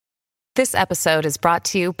This episode is brought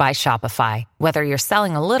to you by Shopify. Whether you're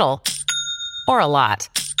selling a little or a lot,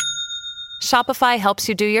 Shopify helps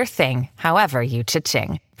you do your thing, however you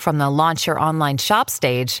cha-ching. From the launch your online shop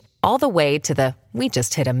stage, all the way to the we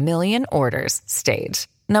just hit 1 million orders stage.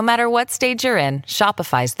 No matter what stage you're in,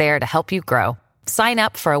 Shopify's there to help you grow. Sign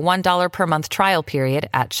up for a $1 per month trial period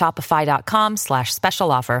at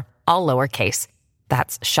shopify.com/special offer, all lowercase.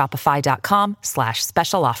 That's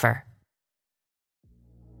shopify.com/special offer.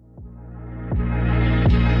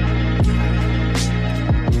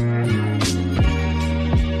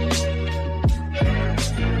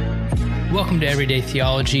 Welcome to Everyday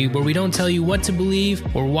Theology, where we don't tell you what to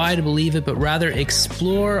believe or why to believe it, but rather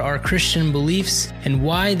explore our Christian beliefs and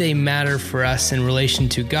why they matter for us in relation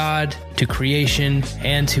to God, to creation,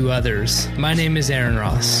 and to others. My name is Aaron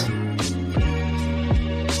Ross.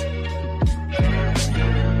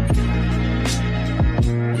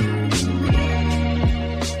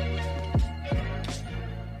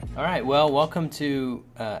 All right, well, welcome to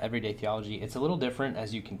Everyday Theology. It's a little different,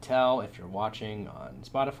 as you can tell if you're watching on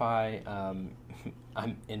Spotify.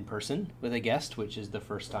 I'm in person with a guest, which is the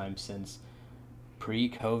first time since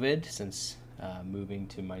pre-COVID, since moving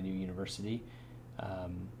to my new university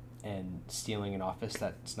and stealing an office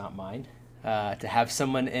that's not mine, to have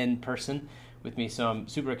someone in person with me. So I'm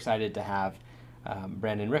super excited to have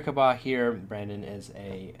Brandon Rickabaugh here. Brandon is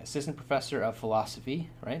an assistant professor of philosophy,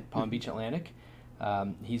 right? Palm Beach Atlantic.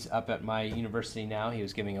 He's up at my university now. He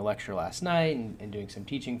was giving a lecture last night and doing some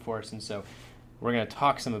teaching for us. And so we're going to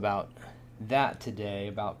talk some about that today,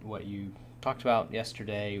 about what you talked about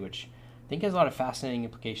yesterday, which I think has a lot of fascinating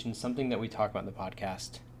implications, something that we talk about in the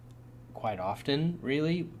podcast quite often,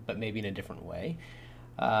 really, but maybe in a different way.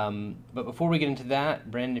 But before we get into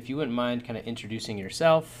that, Brandon, if you wouldn't mind kind of introducing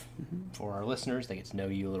yourself for our listeners, they get to know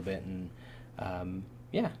you a little bit. And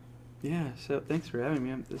Yeah, so thanks for having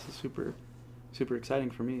me. This is super exciting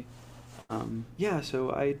for me.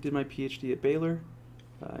 So I did my PhD at Baylor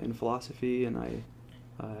in philosophy, and I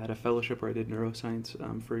had a fellowship where I did neuroscience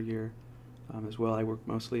for a year as well. I worked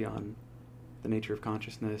mostly on the nature of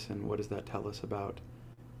consciousness and what does that tell us about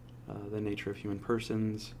the nature of human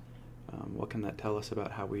persons. What can that tell us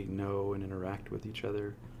about how we know and interact with each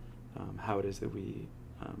other, how it is that we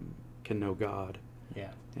can know God.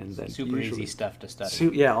 Yeah, and then super easy stuff to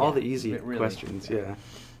study. All the easy really, questions,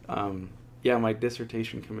 my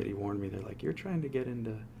dissertation committee warned me. They're like, you're trying to get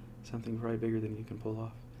into something probably bigger than you can pull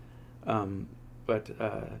off. And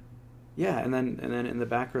then in the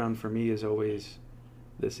background for me is always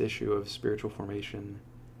this issue of spiritual formation.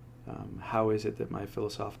 How is it that my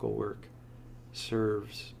philosophical work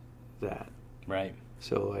serves that? Right.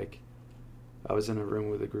 So, I was in a room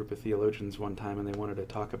with a group of theologians one time, and they wanted to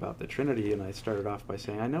talk about the Trinity, and I started off by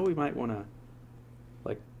saying, I know we might want to,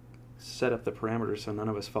 set up the parameters so none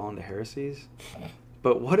of us fall into heresies,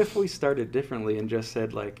 but what if we started differently and just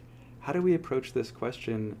said, how do we approach this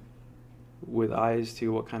question with eyes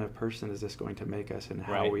to what kind of person is this going to make us, and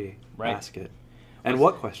how we ask it, and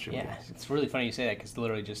what question? Yeah, it's really funny you say that, because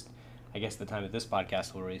literally just, I guess the time that this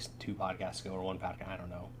podcast will release 2 podcasts ago, or 1 podcast, I don't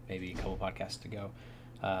know, maybe a couple podcasts ago,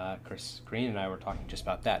 Chris Green and I were talking just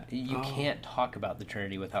about that. You can't talk about the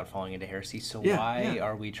Trinity without falling into heresy, so why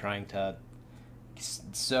are we trying to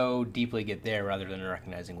so deeply get there rather than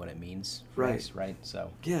recognizing what it means for us, right?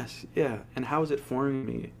 So yes, yeah. And how is it forming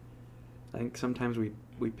me? I think sometimes we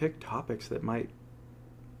pick topics that might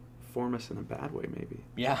form us in a bad way, maybe.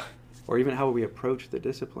 Yeah. Or even how we approach the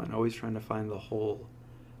discipline, always trying to find the whole,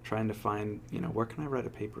 trying to find, where can I write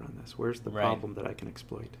a paper on this? Where's the problem that I can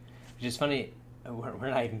exploit? Which is funny, we're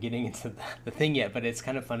not even getting into the thing yet, but it's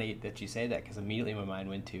kind of funny that you say that, because immediately my mind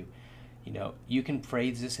went to, you can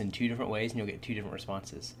phrase this in 2 different ways and you'll get 2 different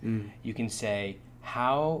responses. You can say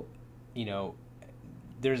how,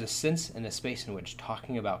 there's a sense and a space in which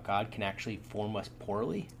talking about God can actually form us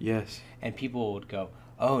poorly. Yes. And people would go,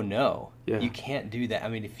 oh no, you can't do that. I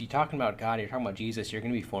mean, if you're talking about God, you're talking about Jesus, you're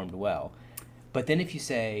going to be formed well. But then if you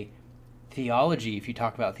say theology, if you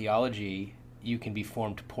talk about theology, you can be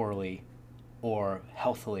formed poorly or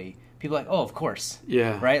healthily. People are like, oh, of course.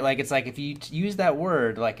 Yeah. Right? It's like if you use that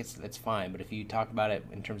word, it's fine. But if you talk about it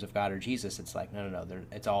in terms of God or Jesus, it's like, no,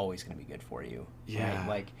 it's always going to be good for you. Yeah.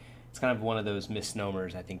 Right? It's kind of one of those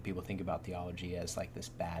misnomers. I think people think about theology as this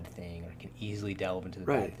bad thing, or can easily delve into the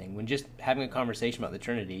bad thing. When just having a conversation about the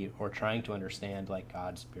Trinity, or trying to understand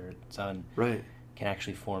God, Spirit, Son, can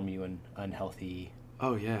actually form you in unhealthy.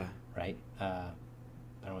 Oh yeah. Right? I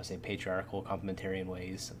don't want to say patriarchal, complementarian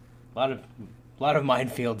ways. A lot of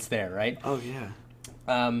minefields there, right? Oh yeah.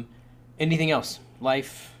 Anything else?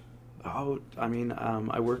 Life?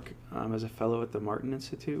 I work as a fellow at the Martin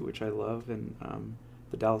Institute, which I love, and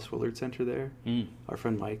the Dallas Willard Center there. Mm. Our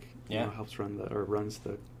friend Mike Yeah. helps runs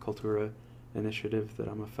the Cultura initiative that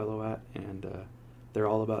I'm a fellow at, and they're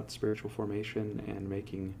all about spiritual formation and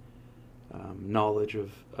making knowledge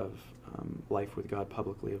of life with God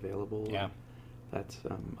publicly available. Yeah. That's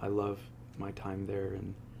I love my time there,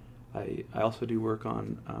 and I also do work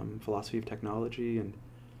on philosophy of technology and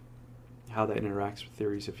how that interacts with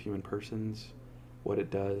theories of human persons, what it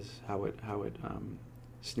does, how it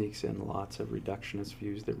sneaks in lots of reductionist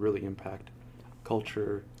views that really impact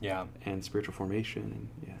culture and spiritual formation.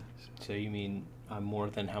 And So you mean I'm more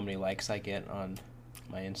than how many likes I get on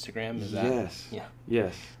my Instagram? Is that? Yes. Yeah.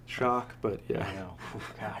 Yes. Shock, but yeah. I know. Oh,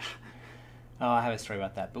 gosh. Oh, I have a story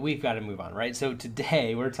about that, but we've got to move on, right? So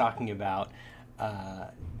today we're talking about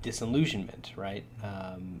disillusionment, right?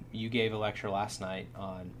 You gave a lecture last night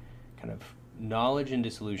on kind of knowledge and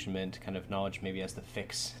disillusionment, kind of knowledge maybe as the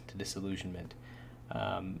fix to disillusionment.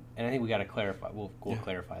 And I think we got to clarify. We'll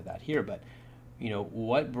clarify that here, but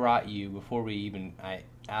what brought you, before I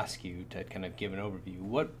ask you to kind of give an overview,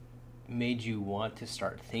 what made you want to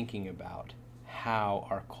start thinking about how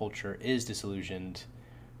our culture is disillusioned?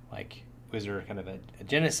 Like, was there kind of a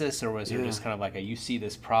genesis, or was there just kind of like you see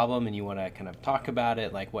this problem and you want to kind of talk about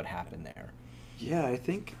it? Like, what happened there? Yeah, I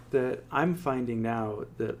think that I'm finding now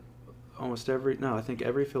that I think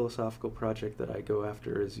every philosophical project that I go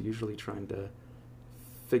after is usually trying to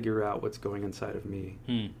figure out what's going inside of me.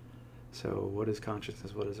 So what is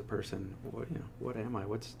consciousness? What is a person? What am I?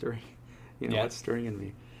 What's stirring? What's stirring in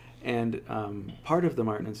me? And part of the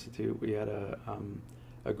Martin Institute, we had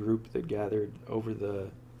a group that gathered over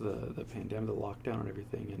the pandemic, the lockdown and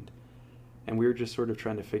everything, and we were just sort of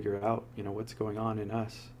trying to figure out, what's going on in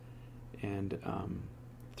us. And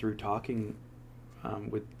through talking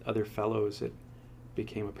with other fellows, it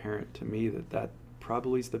became apparent to me that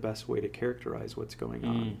probably is the best way to characterize what's going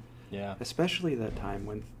on. Yeah. Especially that time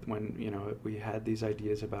when we had these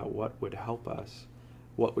ideas about what would help us,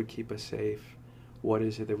 what would keep us safe, what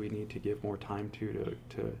is it that we need to give more time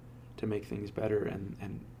to make things better,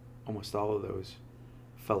 and almost all of those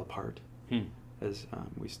fell apart as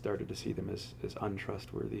we started to see them as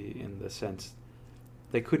untrustworthy, in the sense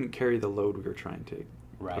they couldn't carry the load we were trying to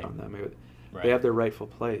put on them. They have their rightful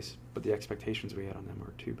place, but the expectations we had on them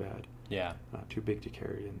were too bad, too big to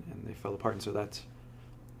carry, and they fell apart. And so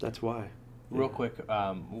that's why. Real quick,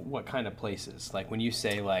 what kind of places? Like when you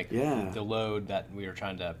say the load that we were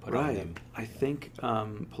trying to put on them? I think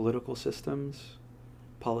political systems,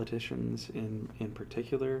 politicians in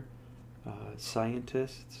particular,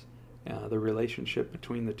 scientists, the relationship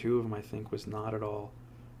between the two of them, I think, was not at all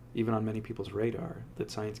even on many people's radar,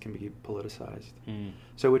 that science can be politicized.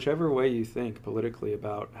 So whichever way you think politically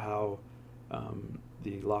about how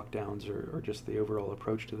the lockdowns or just the overall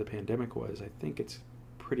approach to the pandemic was, I think it's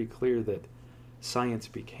pretty clear that science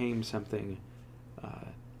became something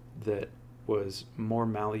that was more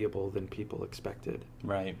malleable than people expected.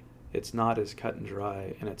 Right. It's not as cut and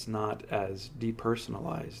dry, and it's not as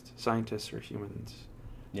depersonalized. Scientists are humans.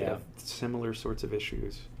 They have similar sorts of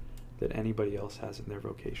issues that anybody else has in their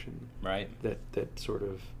vocation. Right. That sort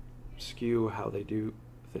of skew how they do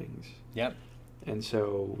things. Yep. And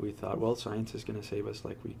so we thought, well, science is going to save us,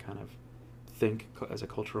 like we kind of think as a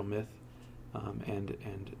cultural myth, and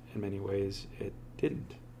in many ways it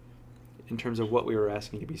didn't. In terms of what we were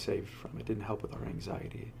asking to be saved from, it didn't help with our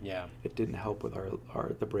anxiety. Yeah. It didn't help with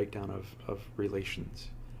the breakdown of relationships.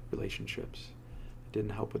 It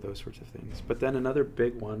didn't help with those sorts of things. But then another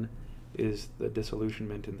big one is the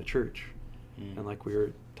disillusionment in the church. And like we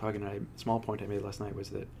were talking, a small point I made last night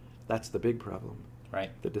was that's the big problem.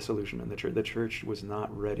 Right. The disillusionment in the church. The church was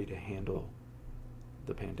not ready to handle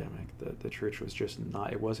the pandemic. The church was just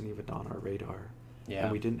not, it wasn't even on our radar. Yeah.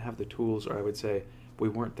 And we didn't have the tools, or I would say we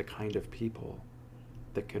weren't the kind of people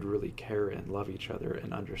that could really care and love each other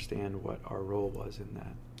and understand what our role was in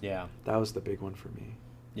that. Yeah. That was the big one for me.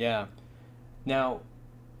 Yeah. Now,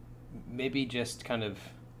 maybe just kind of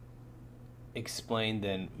explain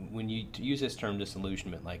then, when you use this term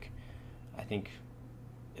disillusionment, like, I think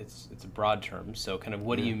it's a broad term, so kind of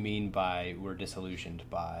what do you mean by we're disillusioned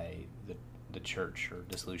by the church, or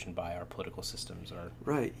disillusioned by our political systems? Or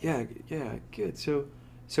Right, yeah, good.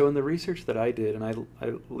 So in the research that I did, and I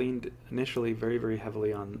leaned initially very, very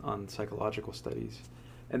heavily on psychological studies,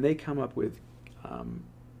 and they come up with a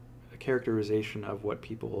characterization of what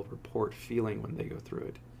people report feeling when they go through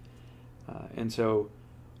it. And so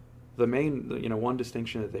the main, one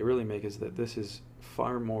distinction that they really make is that this is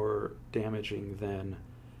far more damaging than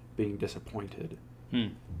being disappointed.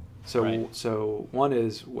 So one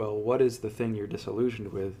is, well, what is the thing you're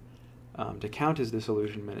disillusioned with? To count as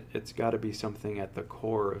disillusionment, it's got to be something at the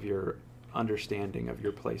core of your understanding of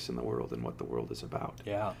your place in the world and what the world is about.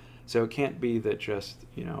 Yeah. So it can't be that just,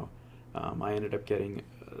 I ended up getting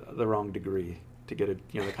the wrong degree to get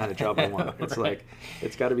the kind of job I want. It's Right. like,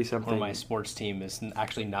 it's got to be something. Or my sports team is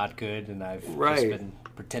actually not good, and I've Right. just been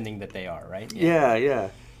pretending that they are, right? Yeah.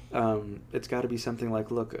 It's got to be something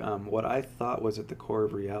like, look, what I thought was at the core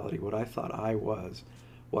of reality, what I thought I was,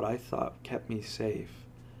 what I thought kept me safe,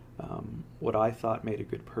 what I thought made a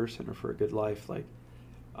good person or for a good life, like,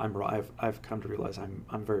 I've come to realize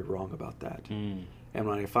I'm very wrong about that. Mm. And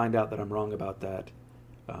when I find out that I'm wrong about that,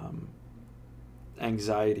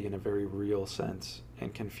 anxiety in a very real sense,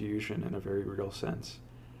 and confusion in a very real sense,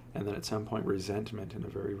 and then at some point resentment in a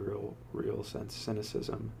very real sense,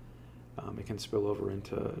 cynicism, it can spill over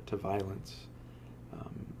into violence.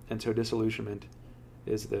 And so disillusionment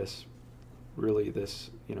is this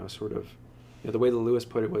sort of, the way that Lewis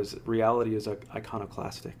put it was, reality is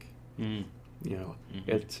iconoclastic. Mm.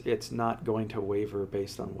 Mm-hmm. It's not going to waver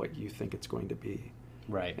based on what you think it's going to be.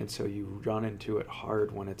 Right. And so you run into it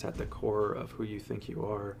hard when it's at the core of who you think you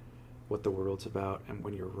are, what the world's about, and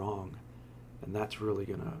when you're wrong. And that's really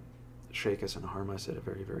going to shake us and harm us at a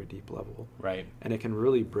very, very deep level. Right. And it can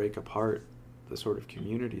really break apart the sort of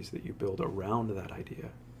communities that you build around that idea.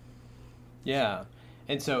 Yeah.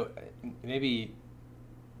 And so maybe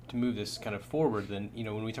to move this kind of forward, then,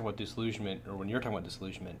 when we talk about disillusionment, or when you're talking about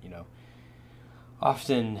disillusionment,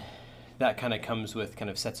 often that kind of comes with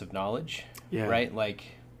kind of sets of knowledge, Yeah. right? Like,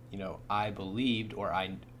 I believed, or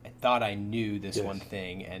I thought I knew this Yes. one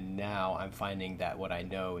thing, and now I'm finding that what I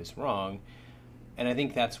know is wrong. And I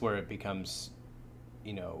think that's where it becomes,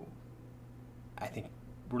 I think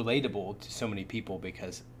relatable to so many people,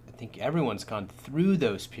 because I think everyone's gone through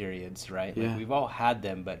those periods, right? Yeah. Like, we've all had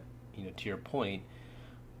them, but, to your point,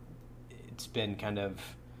 it's been kind of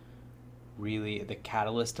really the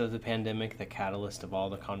catalyst of the pandemic, the catalyst of all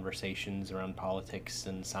the conversations around politics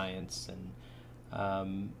and science,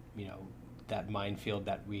 and that minefield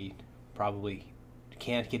that we probably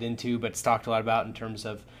can't get into, but it's talked a lot about in terms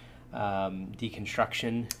of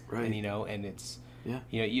deconstruction. Right. And it's Yeah.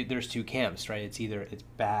 there's two camps, right? It's either it's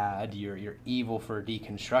bad, you're evil for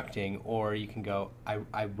deconstructing, or you can go,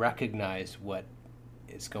 I recognize what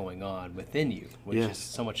is going on within you, which Yes. is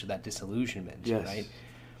so much of that disillusionment, Yes. right?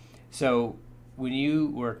 So when you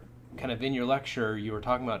were kind of in your lecture, you were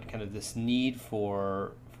talking about kind of this need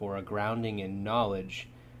for a grounding in knowledge,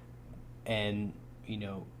 and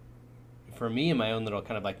for me, in my own little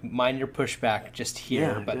kind of like minor pushback just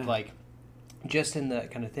here, Yeah, but yeah. like just in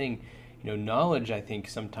that kind of thing, knowledge, I think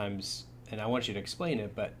sometimes, and I want you to explain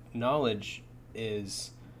it, but knowledge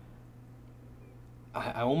is,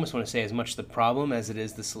 I almost want to say, as much the problem as it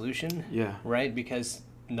is the solution. Yeah. Right? Because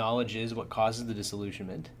knowledge is what causes the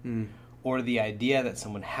disillusionment, Mm. or the idea that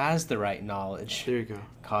someone has the right knowledge There you go.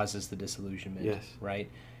 causes the disillusionment. Yes. Right?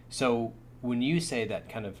 So when you say that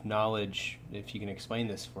kind of knowledge, if you can explain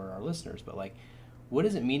this for our listeners, but like, what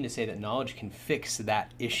does it mean to say that knowledge can fix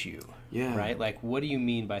that issue? Yeah. Right? Like, what do you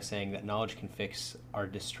mean by saying that knowledge can fix our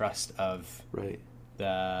distrust of Right.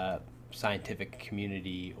 the scientific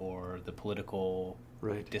community or the political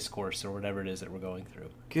Right. discourse or whatever it is that we're going through?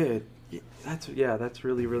 Good. That's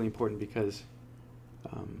really, really important, because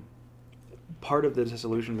part of the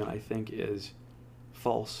disillusionment, I think, is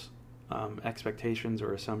false expectations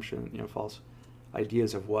or assumption, false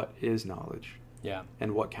ideas of what is knowledge. Yeah.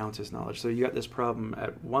 And what counts as knowledge. So you got this problem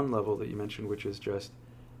at one level that you mentioned, which is just,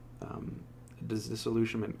 does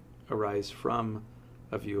disillusionment arise from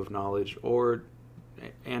a view of knowledge, or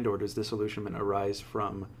does disillusionment arise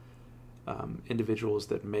from individuals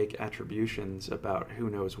that make attributions about who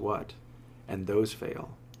knows what, and those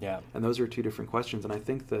fail? Yeah. And those are two different questions. And I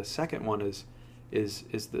think the second one is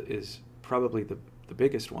probably the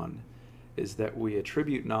biggest one, is that we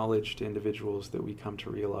attribute knowledge to individuals that we come to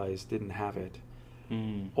realize didn't have it,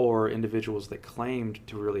 or individuals that claimed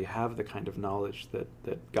to really have the kind of knowledge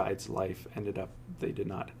that guides life ended up they did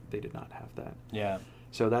not have that. Yeah.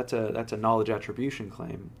 So that's a knowledge attribution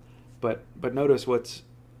claim, but notice what's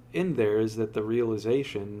in there is that the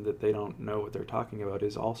realization that they don't know what they're talking about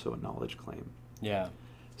is also a knowledge claim. Yeah.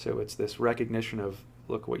 So it's this recognition of,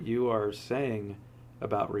 look, what you are saying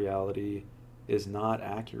about reality is not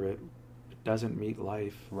accurate. It doesn't meet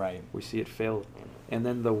life. Right. We see it fail. And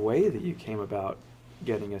then the way that you came about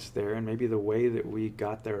getting us there, and maybe the way that we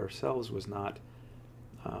got there ourselves, was not,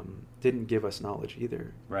 didn't give us knowledge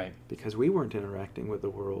either. Right. Because we weren't interacting with the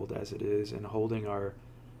world as it is and holding our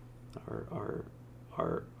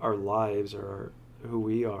lives, or who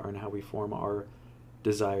we are and how we form our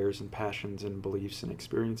desires and passions and beliefs and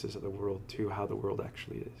experiences of the world to how the world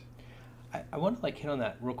actually is. I want to like hit on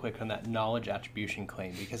that real quick on that knowledge attribution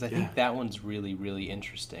claim, because I Yeah. think that one's really, really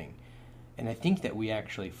interesting. And I think that we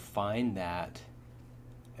actually find that,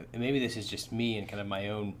 and maybe this is just me and kind of my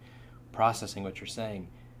own processing what you're saying,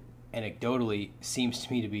 anecdotally seems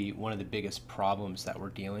to me to be one of the biggest problems that we're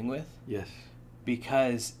dealing with. Yes.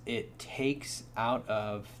 Because it takes out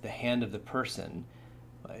of the hand of the person,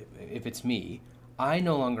 if it's me, I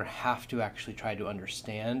no longer have to actually try to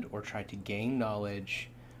understand or try to gain knowledge,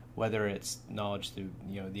 whether it's knowledge through,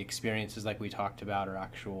 the experiences like we talked about, or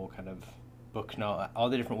actual kind of book knowledge, all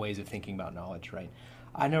the different ways of thinking about knowledge, right?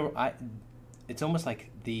 It's almost like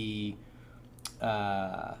the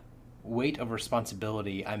weight of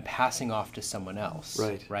responsibility I'm passing off to someone else,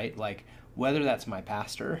 right? Like whether that's my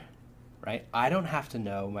pastor, right? I don't have to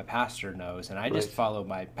know, my pastor knows, and I just follow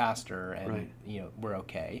my pastor, and we're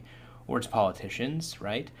okay. Or it's politicians,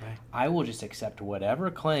 right? I will just accept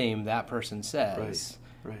whatever claim that person says,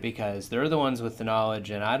 because they're the ones with the knowledge,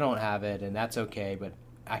 and I don't have it, and that's okay. But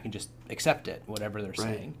I can just accept it, whatever they're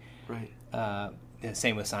saying.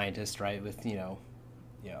 Same with scientists, right? With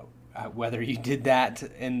whether you did that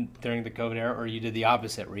during the COVID era, or you did the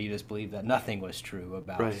opposite, where you just believed that nothing was true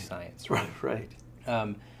about science. Right.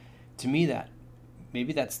 To me,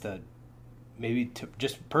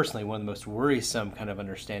 just personally, one of the most worrisome kind of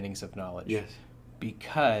understandings of knowledge. Yes.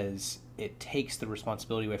 Because it takes the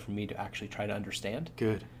responsibility away from me to actually try to understand.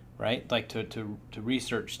 Good. Right? Like to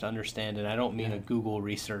research, to understand, and I don't mean a Google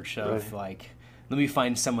research of like, let me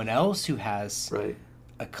find someone else who has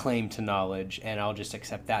a claim to knowledge, and I'll just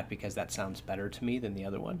accept that because that sounds better to me than the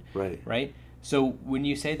other one. Right? So when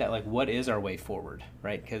you say that, like, what is our way forward,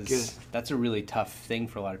 right? Because that's a really tough thing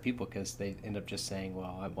for a lot of people, because they end up just saying,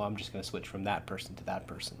 well, I'm just going to switch from that person to that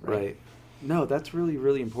person. Right. No, that's really,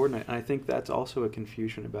 really important. And I think that's also a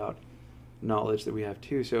confusion about knowledge that we have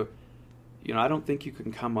too. So, I don't think you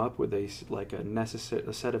can come up with a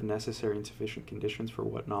set of necessary and sufficient conditions for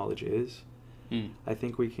what knowledge is. I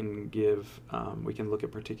think we can we can look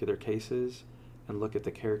at particular cases and look at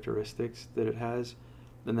the characteristics that it has.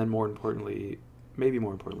 And then maybe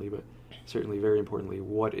more importantly, but certainly very importantly,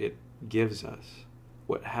 what it gives us,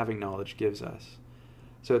 what having knowledge gives us.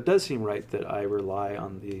 So it does seem right that I rely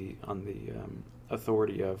on the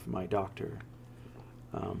authority of my doctor,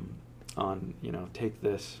 on take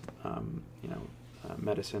this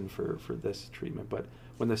medicine for this treatment. But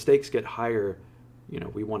when the stakes get higher,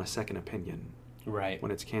 we want a second opinion. Right.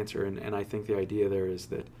 When it's cancer, and I think the idea there is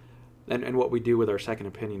that, and what we do with our second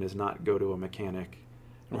opinion is not go to a mechanic.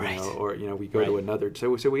 Or we go to another.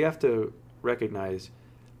 So we have to recognize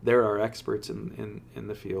there are experts in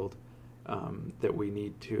the field that we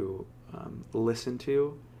need to listen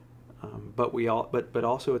to, but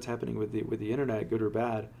also what's happening with the internet, good or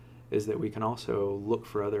bad, is that we can also look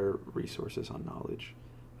for other resources on knowledge,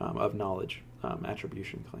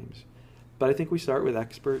 attribution claims. But I think we start with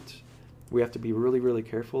experts. We have to be really, really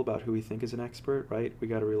careful about who we think is an expert, right? We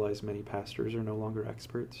got to realize many pastors are no longer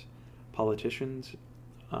experts. Politicians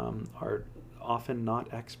are often not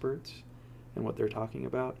experts in what they're talking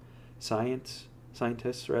about.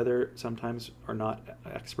 Scientists rather sometimes are not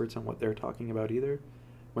experts on what they're talking about either.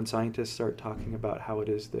 When scientists start talking about how it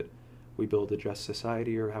is that we build a just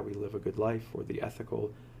society, or how we live a good life, or the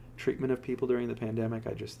ethical treatment of people during the pandemic,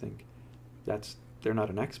 I just think they're not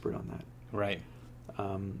an expert on that. Right.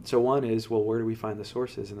 So one is, well, where do we find the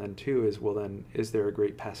sources? And then two is, well, then is there a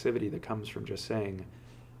great passivity that comes from just saying,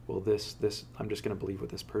 well, this I'm just going to believe what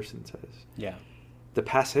this person says. Yeah. The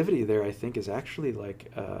passivity there, I think, is actually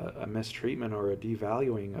like a mistreatment or a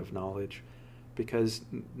devaluing of knowledge, because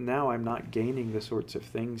now I'm not gaining the sorts of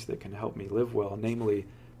things that can help me live well, namely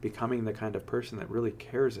becoming the kind of person that really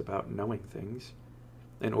cares about knowing things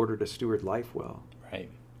in order to steward life well. Right.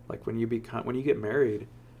 Like when you get married,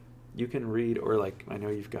 you can read, or like I know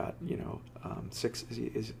you've got 6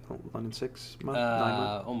 is London 6 months, 9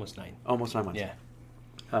 months, almost 9. Almost 9 months. Yeah.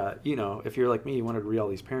 If you're like me, you wanted to read all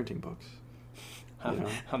these parenting books.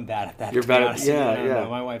 I'm bad at that. You're bad at yeah.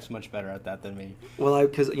 My wife's much better at that than me. Well,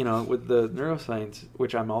 because with the neuroscience,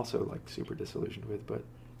 which I'm also like super disillusioned with, but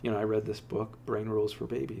I read this book, Brain Rules for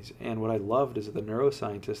Babies, and what I loved is that the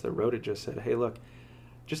neuroscientist that wrote it just said, hey, look,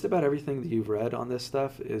 just about everything that you've read on this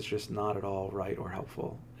stuff is just not at all right or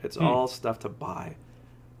helpful. It's all stuff to buy.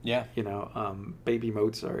 Yeah. Baby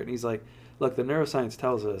Mozart. And he's like, look, the neuroscience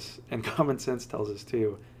tells us, and common sense tells us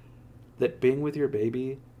too, that being with your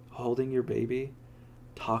baby, holding your baby,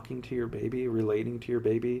 talking to your baby, relating to your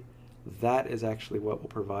baby, that is actually what will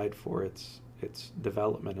provide for its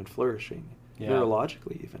development and flourishing,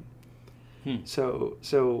 neurologically even.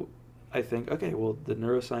 So I think, okay, well, the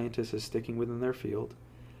neuroscientist is sticking within their field.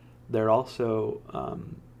 They're also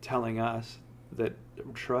telling us that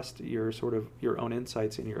trust your sort of your own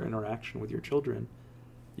insights in your interaction with your children.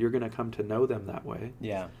 You're going to come to know them that way.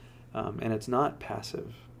 Yeah. And it's not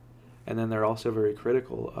passive. And then they're also very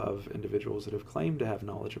critical of individuals that have claimed to have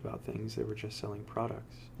knowledge about things. They were just selling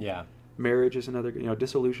products. Yeah. Marriage is another,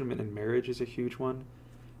 disillusionment in marriage is a huge one,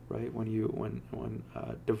 right? When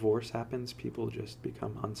divorce happens, people just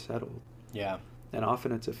become unsettled. Yeah. And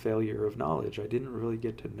often it's a failure of knowledge. I didn't really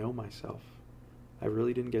get to know myself. I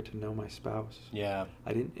really didn't get to know my spouse. Yeah.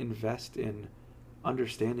 I didn't invest in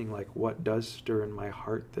understanding like what does stir in my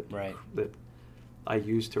heart that I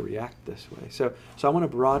use to react this way. So I want to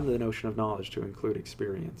broaden the notion of knowledge to include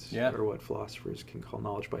experience, or what philosophers can call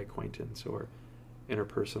knowledge by acquaintance, or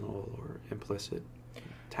interpersonal, or implicit,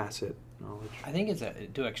 tacit knowledge. I think it's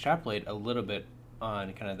to extrapolate a little bit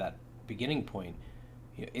on kind of that beginning point.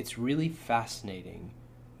 It's really fascinating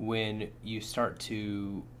when you start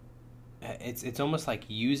to. It's almost like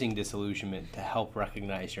using disillusionment to help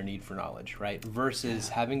recognize your need for knowledge, right? Versus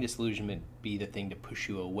having disillusionment be the thing to push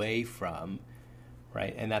you away from,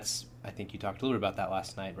 right? And that's, I think you talked a little bit about that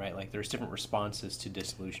last night, right? Like there's different responses to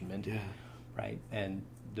disillusionment, right? And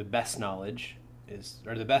the best knowledge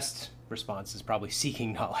the best response is probably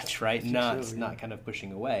seeking knowledge, right? Not kind of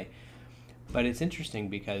pushing away. But it's interesting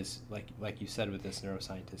because, like you said with this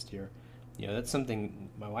neuroscientist here, that's something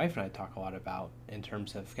my wife and I talk a lot about in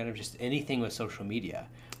terms of kind of just anything with social media.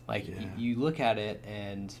 Like you look at it,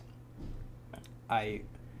 and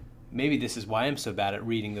maybe this is why I'm so bad at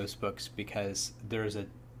reading those books, because there's a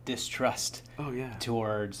distrust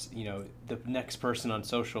towards, the next person on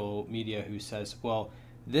social media who says, well,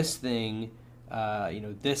 this thing,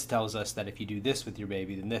 this tells us that if you do this with your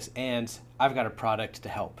baby, then this, and I've got a product to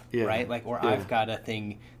help, right? Like, or I've got a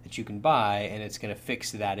thing that you can buy, and it's going to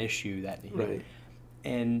fix that issue that,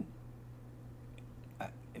 and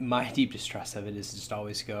my deep distrust of it is just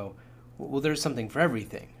always go, well, there's something for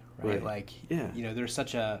everything, right? Like, there's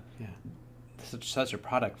such a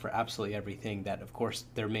product for absolutely everything that, of course,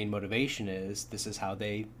 their main motivation is this is how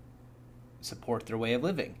they support their way of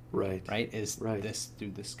living, right? This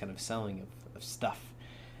through this kind of selling of stuff.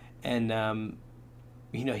 And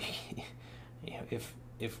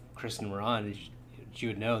if Kristen were on, she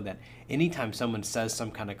would know that anytime someone says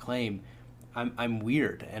some kind of claim, I'm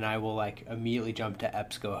weird, and I will like immediately jump to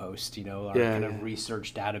EBSCOhost, our kind of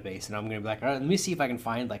research database, and I'm going to be like, all right, let me see if I can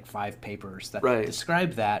find like 5 papers that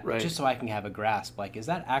describe that, just so I can have a grasp. Like, is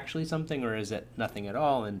that actually something, or is it nothing at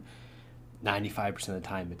all? And 95% of the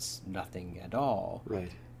time, it's nothing at all.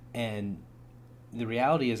 Right. And the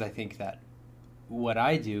reality is, I think that what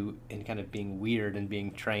I do in kind of being weird and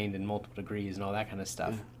being trained in multiple degrees and all that kind of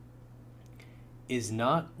stuff is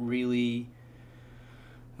not really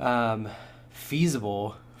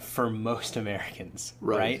feasible for most Americans,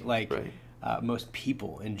 right? Like most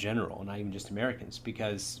people in general, not even just Americans,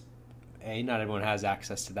 because not everyone has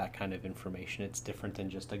access to that kind of information. It's different than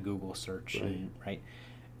just a Google search,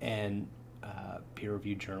 and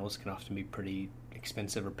peer-reviewed journals can often be pretty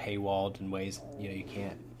expensive or paywalled in ways you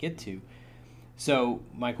can't get to. So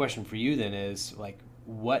my question for you then is, like,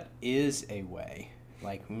 what is a way?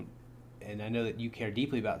 Like, and I know that you care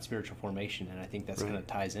deeply about spiritual formation, and I think that's kind of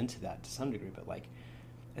ties into that to some degree, but like,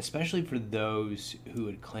 especially for those who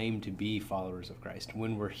would claim to be followers of Christ,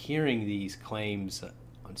 when we're hearing these claims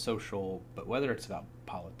on social, but whether it's about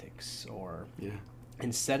politics or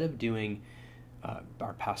instead of doing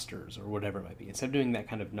our pastors or whatever it might be, instead of doing that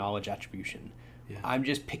kind of knowledge attribution, I'm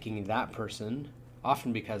just picking that person,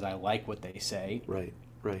 often because I like what they say,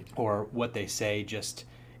 or what they say just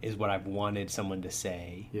is what I've wanted someone to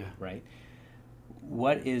say, right?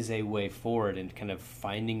 What is a way forward in kind of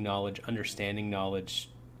finding knowledge, understanding knowledge,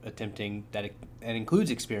 attempting that it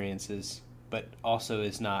includes experiences, but also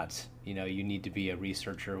is not, you need to be a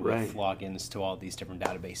researcher with logins to all these different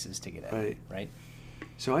databases to get it, right?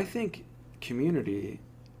 So I think community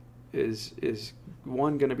is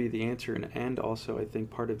one going to be the answer, and also I think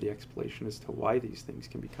part of the explanation as to why these things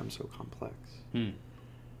can become so complex,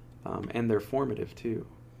 and they're formative too.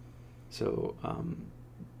 So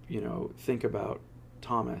think about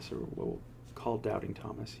Thomas, or what we'll call doubting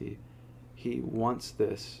Thomas. He wants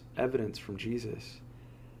this evidence from Jesus,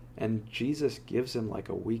 and Jesus gives him like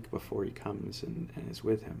a week before he comes and is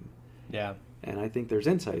with him. And I think there's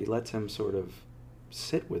insight. He lets him sort of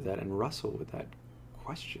sit with that and wrestle with that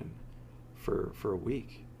question for a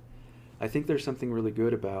week. I think there's something really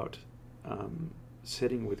good about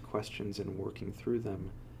sitting with questions and working through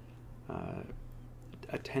them,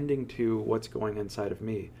 attending to what's going inside of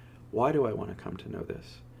me. Why do I want to come to know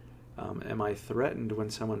this? Am I threatened when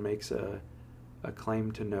someone makes a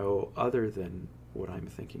claim to know other than what I'm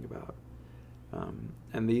thinking about?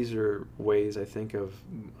 And these are ways I think of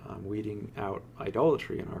weeding out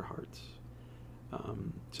idolatry in our hearts.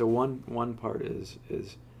 So one part is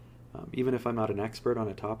even if I'm not an expert on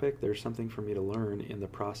a topic, there's something for me to learn in the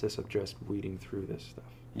process of just weeding through this stuff.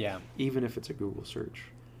 Yeah. Even if it's a Google search.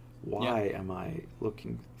 Why am I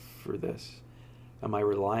looking for this? Am I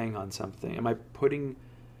relying on something? Am I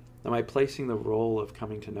placing the role of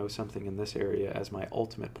coming to know something in this area as my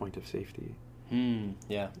ultimate point of safety?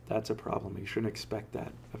 Yeah. That's a problem. You shouldn't expect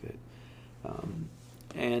that of it.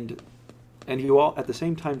 And you all, at the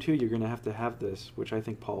same time too, you're going to have this, which I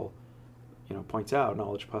think Paul, points out,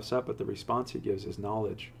 knowledge puffs up, but the response he gives is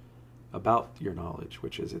knowledge about your knowledge,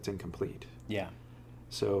 which is it's incomplete. Yeah.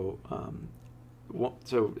 So,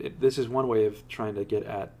 this is one way of trying to get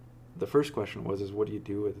at the first question is what do you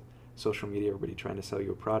do with social media, everybody trying to sell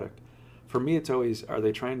you a product? For me, it's always, are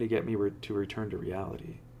they trying to get me to return to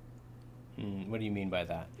reality? What do you mean by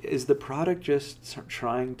that? Is the product just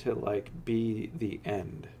trying to be the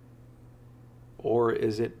end? Or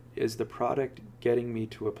is the product getting me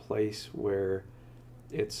to a place where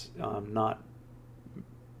it's not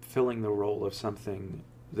filling the role of something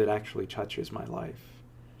that actually touches my life?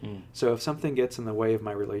 So if something gets in the way of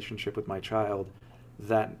my relationship with my child,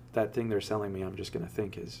 that thing they're selling me, I'm just going to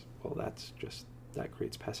think is, well, that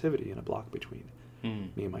creates passivity and a block between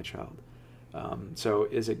me and my child. So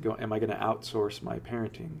am I going to outsource my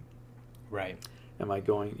parenting? Right. Am I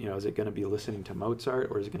going, is it going to be listening to Mozart,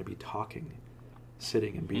 or is it going to be talking,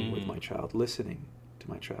 sitting and being with my child, listening to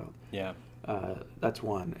my child? Yeah. That's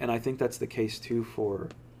one. And I think that's the case too for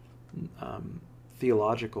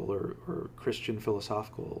theological or Christian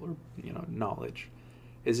philosophical or knowledge.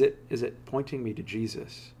 Is it pointing me to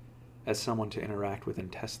Jesus as someone to interact with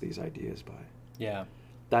and test these ideas by? Yeah.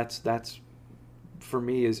 That's for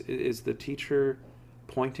me, is the teacher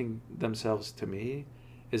pointing themselves to me?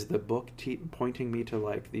 Is the book pointing me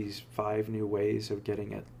to these 5 new ways of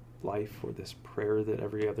getting at life, or this prayer that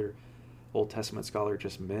every other Old Testament scholar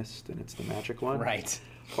just missed and it's the magic one? Right.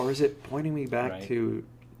 Or is it pointing me back to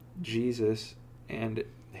Jesus and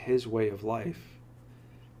his way of life,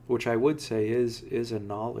 which I would say is a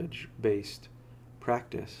knowledge-based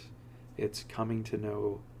practice? It's coming to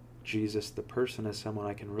know Jesus the person as someone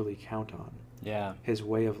I can really count on. Yeah. His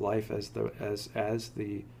way of life as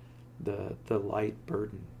the light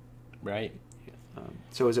burden. Right.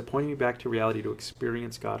 So is it pointing me back to reality, to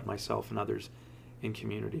experience God, myself, and others in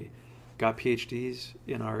community? Got PhDs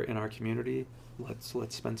in our community? Let's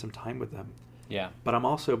spend some time with them. Yeah. But I'm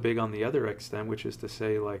also big on the other extent, which is to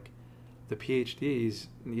say, the PhDs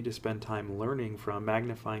need to spend time learning from,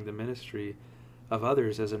 magnifying the ministry of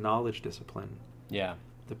others as a knowledge discipline. Yeah.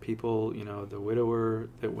 The people, the widower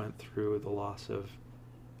that went through the loss of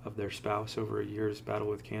their spouse over a year's battle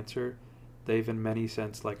with cancer, they've in many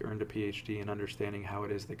sense earned a PhD in understanding how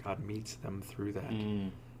it is that God meets them through that.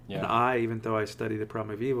 Yeah. And even though I study the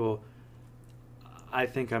problem of evil, I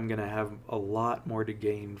think I'm going to have a lot more to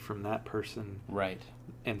gain from that person. Right.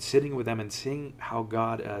 And sitting with them and seeing how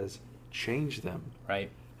God has changed them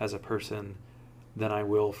as a person than I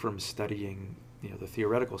will from studying, the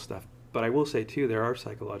theoretical stuff. But I will say, too, there are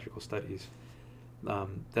psychological studies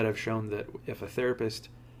that have shown that if a therapist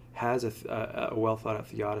has a well-thought-out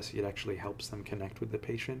theodicy, it actually helps them connect with the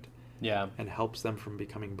patient. Yeah. And helps them from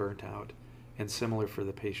becoming burnt out. And similar for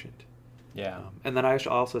the patient. Yeah. And then I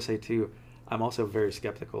should also say, too, I'm also very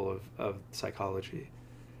skeptical of psychology.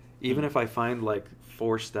 Even if I find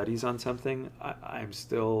 4 studies on something, I'm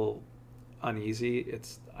still uneasy.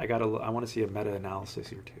 I want to see a meta-analysis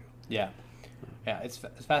here, too. Yeah. Yeah, it's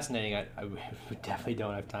fascinating. I definitely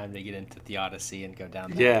don't have time to get into theodicy and go down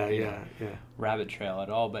that rabbit trail at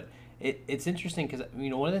all. But it's interesting because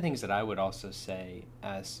one of the things that I would also say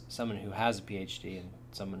as someone who has a PhD and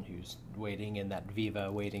someone who's waiting in that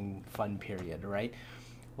Viva waiting fun period, right?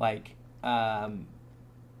 One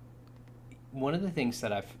of the things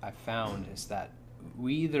that I've found is that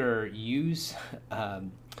we either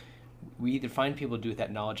find people do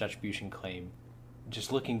that knowledge attribution claim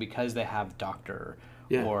just looking because they have doctor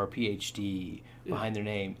or PhD behind their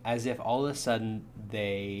name, as if all of a sudden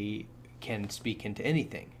they can speak into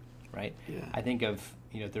anything, right? Yeah. I think of,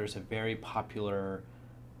 there's a very popular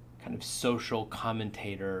kind of social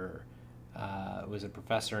commentator, was a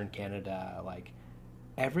professor in Canada,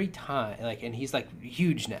 every time, and he's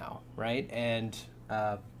huge now, right? And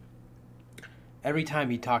every time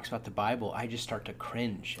he talks about the Bible, I just start to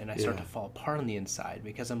cringe and I start to fall apart on the inside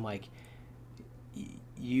because I'm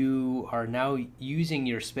you are now using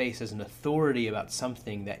your space as an authority about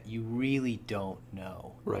something that you really don't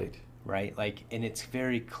know. Right. Right? And it's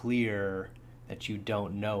very clear that you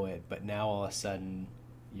don't know it, but now all of a sudden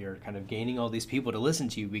you're kind of gaining all these people to listen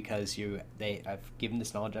to you because I've given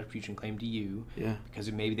this knowledge, attribution, claim to you. Yeah.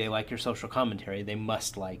 Because maybe they like your social commentary, they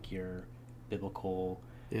must like your biblical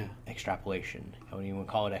extrapolation. I wouldn't even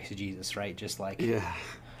call it exegesis, right? Just like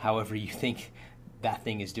however you think that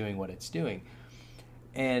thing is doing what it's doing.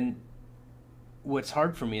 And what's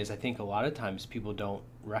hard for me is I think a lot of times people don't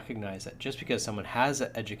recognize that just because someone has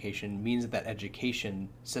an education means that education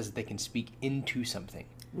says that they can speak into something.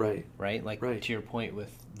 Right. Like to your point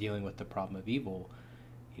with dealing with the problem of evil,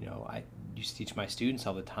 I used to teach my students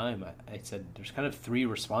all the time. I said there's kind of 3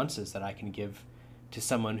 responses that I can give to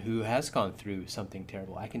someone who has gone through something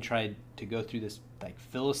terrible. I can try to go through this like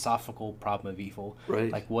philosophical problem of evil. Right.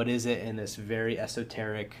 Like what is it in this very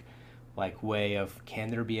esoteric like way of, can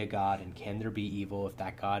there be a God and can there be evil if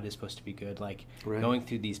that God is supposed to be good? Like going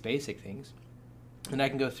through these basic things. And I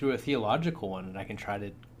can go through a theological one, and I can try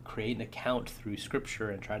to create an account through scripture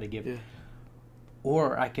and try to give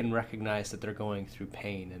or I can recognize that they're going through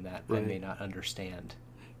pain and that they may not understand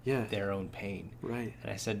their own pain. Right.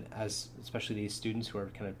 And I said, especially these students who are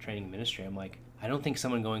kind of training ministry, I'm like, I don't think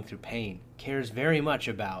someone going through pain cares very much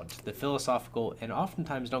about the philosophical and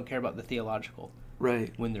oftentimes don't care about the theological.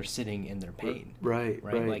 Right. When they're sitting in their pain. Right.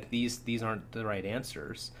 Like these aren't the right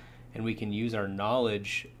answers, and we can use our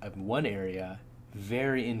knowledge of one area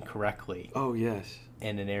very incorrectly. Oh, yes.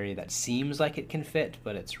 In an area that seems like it can fit,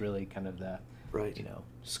 but it's really kind of the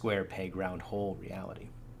square peg round hole reality.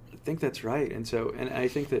 I think that's right. And I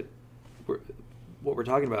think that what we're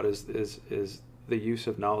talking about is the use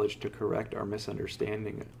of knowledge to correct our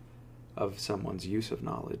misunderstanding of someone's use of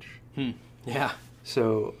knowledge. Yeah.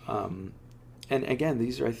 So, and again,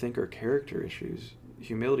 these I think are character issues.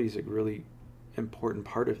 Humility is a really important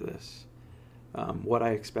part of this. What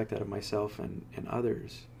I expect out of myself and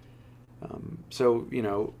others. So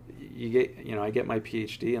I get my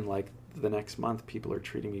PhD, and like the next month, people are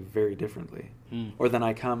treating me very differently. Or then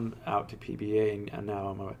I come out to PBA, and now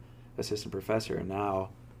I'm a assistant professor, and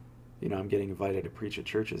now, I'm getting invited to preach at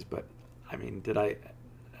churches. But I mean,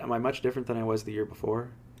 am I much different than I was the year before?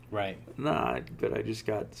 Right. Nah, but I just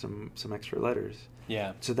got some extra letters.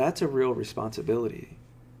 Yeah. So that's a real responsibility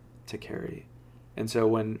to carry. And so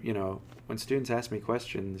when students ask me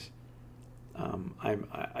questions,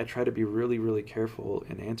 I try to be really, really careful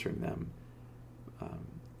in answering them.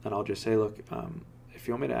 And I'll just say, look, if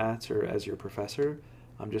you want me to answer as your professor,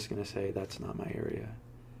 I'm just going to say that's not my area.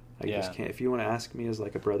 I just can't. If you want to ask me as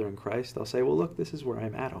like a brother in Christ, I'll say, well, look, this is where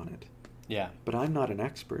I'm at on it. Yeah. But I'm not an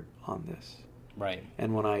expert on this. Right.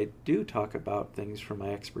 And when I do talk about things from my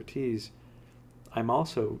expertise, I'm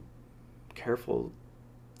also careful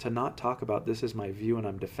to not talk about this is my view and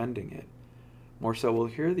I'm defending it. More so, well,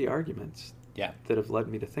 here are the arguments that have led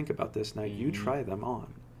me to think about this. Now you try them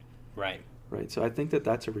on. Right. Right. So I think that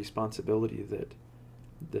that's a responsibility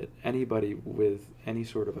that anybody with any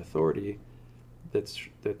sort of authority that's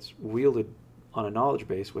wielded on a knowledge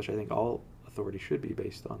base, which I think all authority should be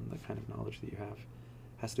based on the kind of knowledge that you have,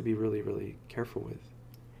 has to be really, really careful with.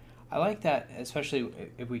 I like that, especially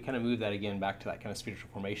if we kind of move that again back to that kind of spiritual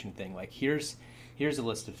formation thing. Like here's a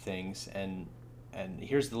list of things, and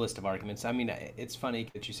here's the list of arguments. I mean, it's funny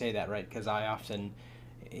that you say that, right? Because I often,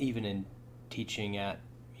 even in teaching at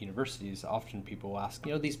universities, often people ask,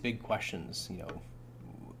 these big questions,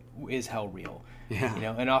 is hell real? Yeah.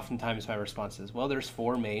 And oftentimes my response is, well, there's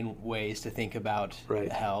 4 main ways to think about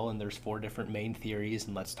hell, and there's 4 different main theories,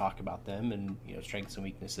 and let's talk about them, and strengths and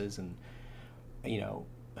weaknesses, and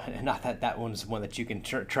not that one's one that you can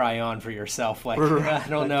try on for yourself. Like I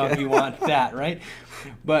don't know if you want that, right?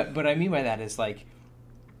 But what I mean by that is like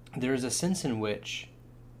there's a sense in which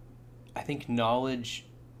I think knowledge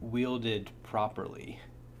wielded properly,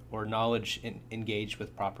 or knowledge engaged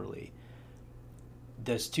with properly,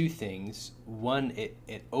 does 2 things. One,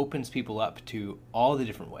 it opens people up to all the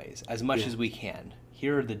different ways as much as we can.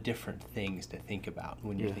 Here are the different things to think about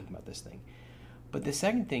when you're thinking about this thing. But the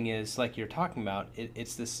second thing is, like you're talking about,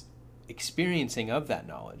 it's this experiencing of that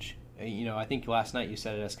knowledge. I think last night you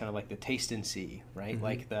said it as kind of like the taste and see, right? Mm-hmm.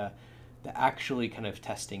 Like the actually kind of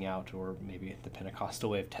testing out, or maybe the Pentecostal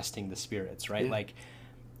way of testing the spirits, right? Yeah.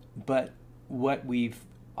 But what we've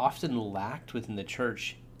often lacked within the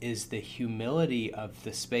church is the humility of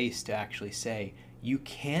the space to actually say, you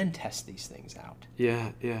can test these things out.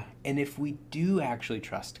 Yeah, yeah. And if we do actually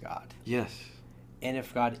trust God. Yes. And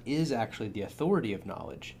if God is actually the authority of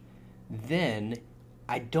knowledge, then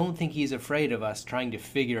I don't think he's afraid of us trying to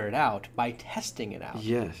figure it out by testing it out.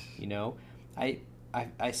 Yes.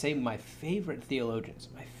 I say my favorite theologians,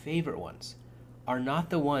 my favorite ones, are not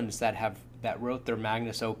the ones that wrote their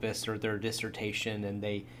magnus opus or their dissertation and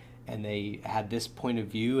and they had this point of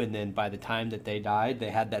view, and then by the time that they died, they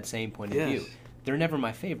had that same point of view. They're never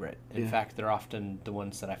my favorite. In fact, they're often the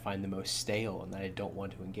ones that I find the most stale and that I don't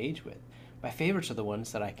want to engage with. My favorites are the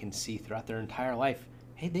ones that I can see throughout their entire life.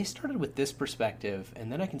 Hey, they started with this perspective,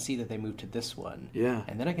 and then I can see that they moved to this one. Yeah.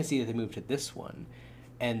 And then I can see that they moved to this one.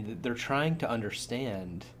 And they're trying to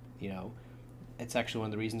understand, it's actually one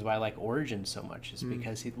of the reasons why I like Origin so much, is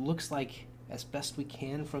because it looks like, as best we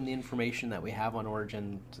can from the information that we have on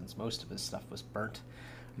Origin, since most of his stuff was burnt,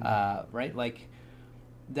 right? Like,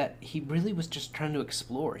 that he really was just trying to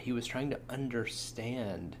explore. He was trying to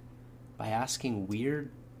understand by asking weird,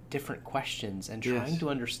 different questions and trying to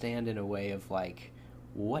understand in a way of like,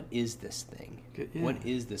 what is this thing? What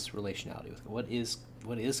is this relationality with God?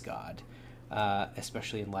 What is God?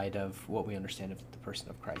 Especially in light of what we understand of the person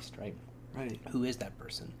of Christ, right? Right. Who is that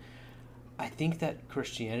person? I think that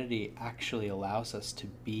Christianity actually allows us to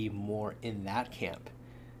be more in that camp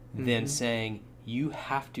than saying, you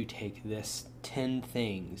have to take this 10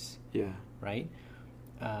 things, right?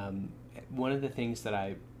 One of the things that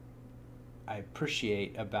I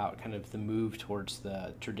appreciate about kind of the move towards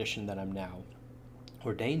the tradition that I'm now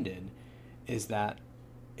ordained in is that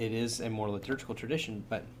it is a more liturgical tradition,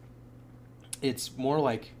 but it's more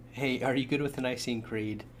like, hey, are you good with the Nicene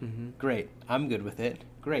Creed? Great, I'm good with it.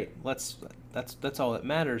 Great, that's all that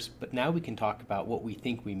matters. But now we can talk about what we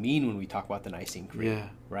think we mean when we talk about the Nicene Creed,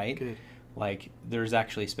 right? Good. Like, there's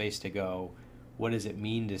actually space to go, what does it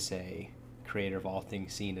mean to say creator of all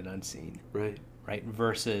things seen and unseen? Right. Right?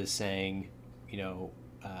 Versus saying,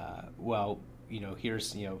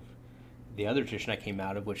 here's, the other tradition I came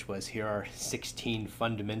out of, which was, here are 16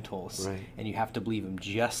 fundamentals, and you have to believe them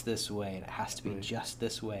just this way, and it has to be just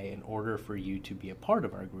this way in order for you to be a part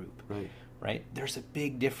of our group. Right? There's a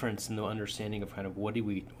big difference in the understanding of kind of what are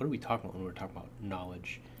we talking about when we're talking about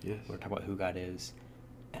knowledge? Yes. We're talking about who God is.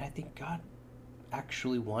 And I think God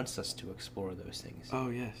actually wants us to explore those things. Oh,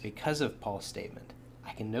 yes. Because of Paul's statement.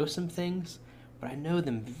 I can know some things, but I know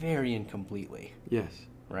them very incompletely. Yes.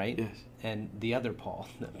 Right? Yes. And the other Paul,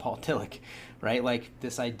 Paul Tillich, right? Like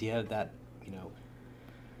this idea that,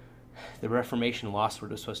 the Reformation lost what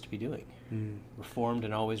it was supposed to be doing. Reformed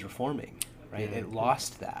and always reforming, right? It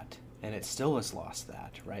lost that, and it still has lost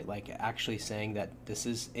that, right? Like actually saying that this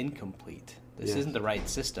is incomplete. This isn't the right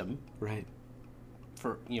system. Right.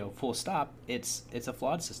 For, full stop, it's a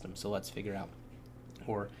flawed system, so let's figure out.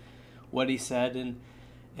 Or what he said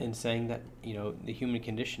in saying that, the human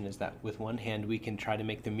condition is that with one hand we can try to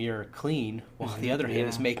make the mirror clean, while the other hand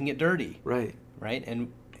is making it dirty. Right. Right?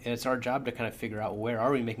 And it's our job to kind of figure out, where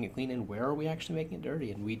are we making it clean and where are we actually making it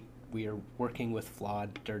dirty? And we are working with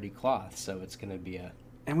flawed, dirty cloth, so it's going to be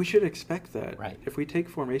And we should expect that. Right. If we take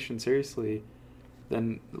formation seriously,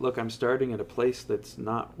 then look, I'm starting at a place that's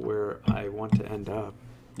not where I want to end up.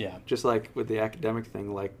 Yeah. Just like with the academic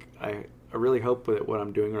thing, like I really hope that what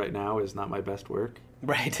I'm doing right now is not my best work.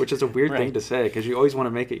 Right. Which is a weird thing to say, because you always want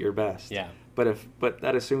to make it your best. Yeah. But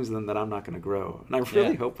that assumes then that I'm not going to grow, and I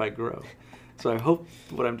really hope I grow. So I hope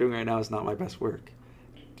what I'm doing right now is not my best work.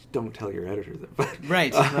 Don't tell your editor that. But,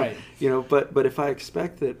 right. But if I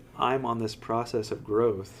expect that I'm on this process of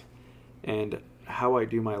growth, and how I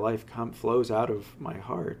do my life flows out of my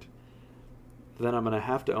heart, then I'm going to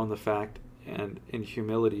have to own the fact, and in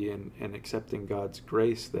humility and accepting God's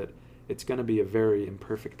grace, that it's going to be a very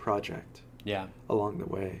imperfect project along the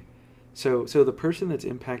way. So the person that's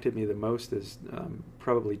impacted me the most is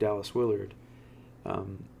probably Dallas Willard.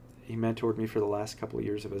 He mentored me for the last couple of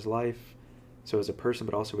years of his life, so as a person,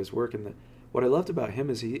 but also his work. And what I loved about him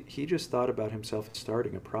is he just thought about himself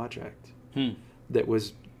starting a project that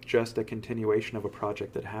was just a continuation of a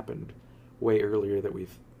project that happened way earlier, that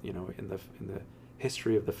we've, in the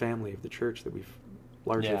history of the family of the church, that we've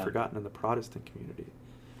largely forgotten in the Protestant community.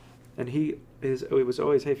 And it was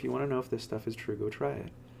always, hey, if you want to know if this stuff is true, go try it.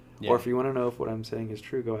 Yeah. Or if you want to know if what I'm saying is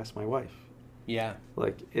true, go ask my wife. Yeah.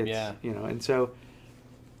 Like it's, and so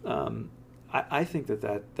I think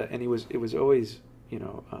that and it was always,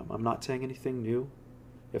 I'm not saying anything new.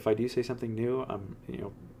 If I do say something new, I'm,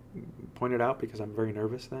 point it out, because I'm very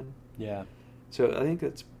nervous then. Yeah. So I think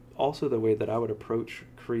that's also the way that I would approach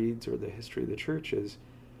creeds or the history of the church is,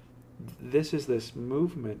 this is this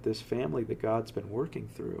movement, this family that God's been working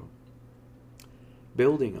through,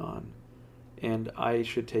 building on, and I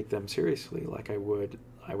should take them seriously, like I would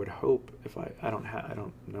hope if I don't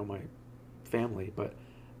know my family, but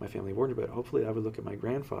my family warned me, but hopefully I would look at my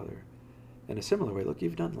grandfather in a similar way. Look,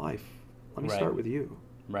 you've done life. Let me start with you.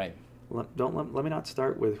 Right. Let me not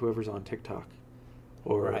start with whoever's on TikTok,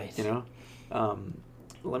 or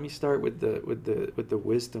let me start with the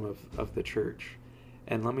wisdom of the church,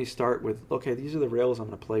 And let me start with, okay, these are the rails I'm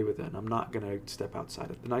going to play within. I'm not going to step outside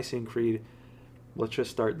of the Nicene Creed. Let's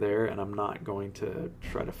just start there, and I'm not going to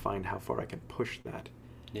try to find how far I can push that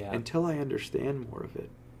until I understand more of it,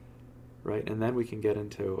 right? And then we can get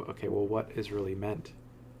into, okay, well, what is really meant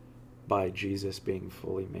by Jesus being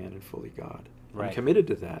fully man and fully God? Right. I'm committed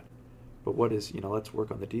to that, but what is, let's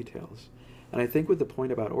work on the details. And I think with the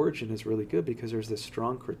point about Origen is really good, because there's this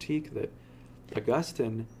strong critique that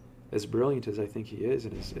Augustine, as brilliant as I think he is,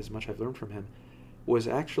 and as much I've learned from him, was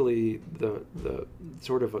actually the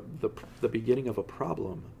sort of the beginning of a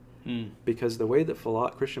problem. Because the way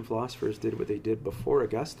that Christian philosophers did what they did before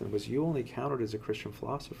Augustine was, you only counted as a Christian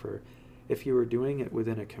philosopher if you were doing it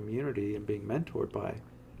within a community and being mentored by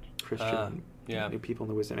Christian people in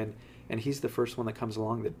the wisdom. And he's the first one that comes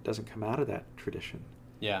along that doesn't come out of that tradition.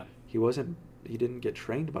 Yeah. He didn't get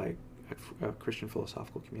trained by a Christian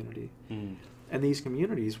philosophical community. And these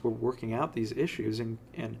communities were working out these issues in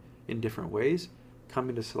different ways,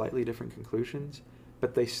 coming to slightly different conclusions,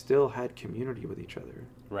 but they still had community with each other.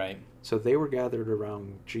 Right. So they were gathered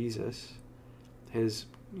around Jesus, his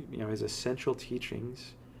essential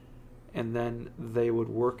teachings, and then they would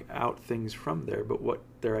work out things from there. But what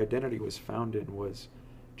their identity was found in was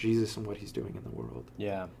Jesus and what he's doing in the world.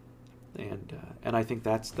 Yeah. And I think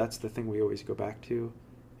that's the thing we always go back to,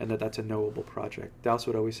 and that's a knowable project. Dallas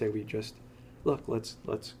would always say,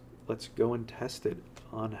 let's go and test it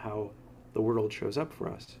on how the world shows up for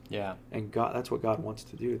us. Yeah. And God, that's what God wants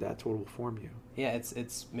to do. That's what will form you. Yeah,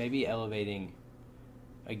 it's maybe elevating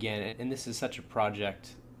again, and this is such a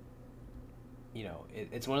project,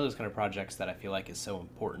 it's one of those kind of projects that I feel like is so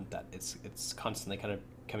important that it's constantly kind of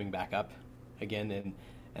coming back up again,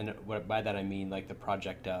 and what by that I mean like the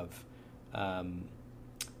project of the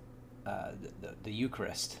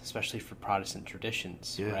Eucharist, especially for Protestant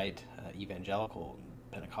traditions, right? Evangelical,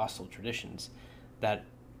 Pentecostal traditions, that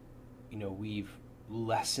we've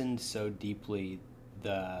lessened so deeply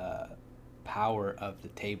the power of the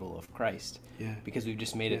table of Christ, because we've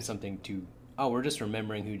just made it something to, we're just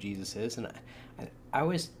remembering who Jesus is. And I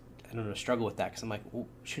always, struggle with that, because I'm like, well,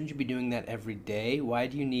 shouldn't you be doing that every day? Why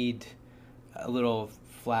do you need a little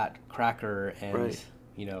flat cracker and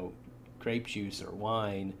grape juice or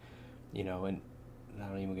wine, and I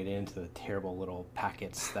don't even get into the terrible little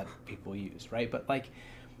packets that people use, right? But like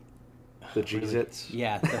the Cheez-Its.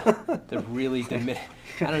 The really I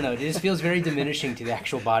don't know, it just feels very diminishing to the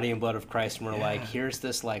actual body and blood of Christ, and we're like, here's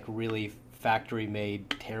this like really factory made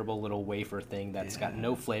terrible little wafer thing that's got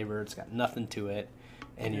no flavor, it's got nothing to it,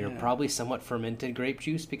 and you're probably somewhat fermented grape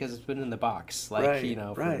juice because it's been in the box for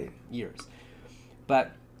years.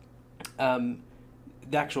 But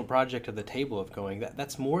the actual project of the table of going,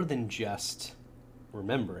 that's more than just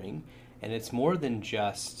remembering, and it's more than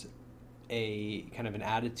just a kind of an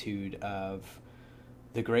attitude of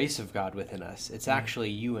the grace of God within us. It's actually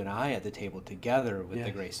you and I at the table together with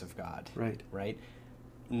the grace of God. Right?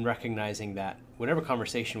 And recognizing that whatever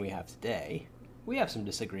conversation we have today, we have some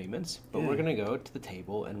disagreements, but we're going to go to the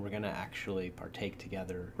table and we're going to actually partake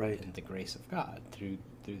together in the grace of God through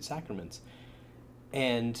the sacraments.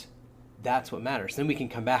 And that's what matters. Then we can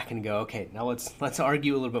come back and go, okay, now let's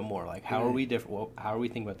argue a little bit more. Like, how are we different? Well, how are we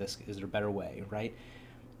thinking about this? Is there a better way, right?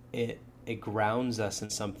 It grounds us in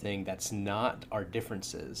something that's not our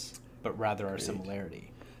differences, but rather our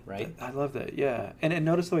similarity, right? I love that, yeah. And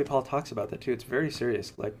notice the way Paul talks about that, too. It's very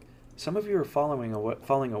serious. Like, some of you are falling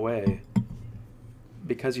away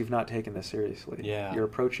because you've not taken this seriously. Yeah. You're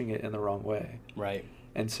approaching it in the wrong way. Right.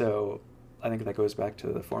 And so I think that goes back to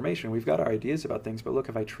the formation. We've got our ideas about things, but look,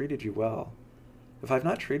 if I treated you well, if I've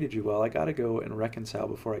not treated you well, I got to go and reconcile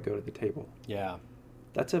before I go to the table. Yeah.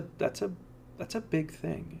 That's a big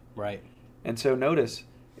thing. Right. And so notice,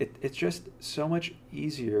 it's just so much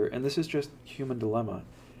easier, and this is just human dilemma,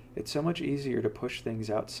 it's so much easier to push things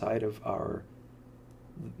outside of our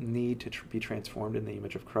need to be transformed in the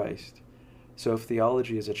image of Christ. So if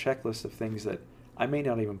theology is a checklist of things that I may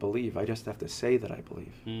not even believe, I just have to say that I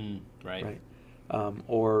believe. Right.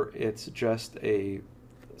 Or it's just a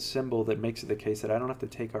symbol that makes it the case that I don't have to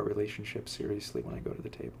take our relationship seriously when I go to the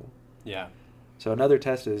table. Yeah. So another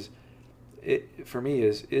test for me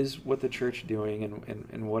is what the church doing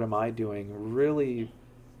and what am I doing really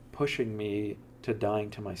pushing me to dying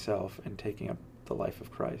to myself and taking up the life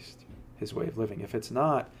of Christ, his way of living. If it's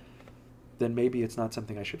not, then maybe it's not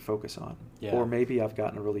something I should focus on. Yeah. Or maybe I've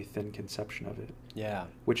gotten a really thin conception of it. Yeah.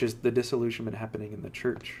 Which is the disillusionment happening in the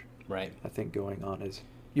church. Right. I think going on is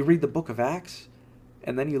you read the book of Acts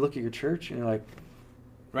and then you look at your church and you're like,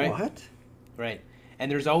 what? Right.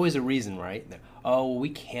 And there's always a reason, right? Oh, we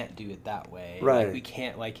can't do it that way. Right. Like, we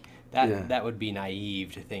can't, like, that would be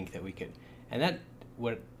naive to think that we could. And that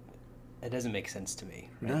what it doesn't make sense to me.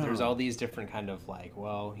 Right? No. There's all these different kind of like,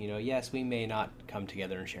 well, yes, we may not come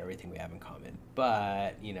together and share everything we have in common,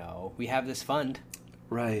 but we have this fund,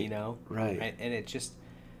 Right. Right? And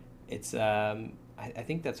it's I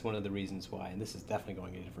think that's one of the reasons why, and this is definitely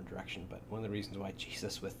going in a different direction, but one of the reasons why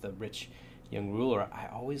Jesus with the rich young ruler, I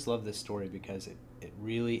always love this story because it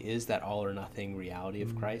really is that all or nothing reality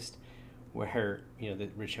of Christ, where the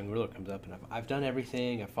rich young ruler comes up and I've done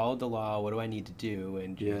everything, I've followed the law, what do I need to do?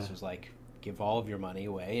 And Jesus was like, give all of your money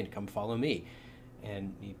away and come follow me.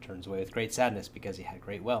 And he turns away with great sadness because he had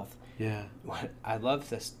great wealth. Yeah. I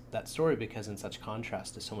love that story because in such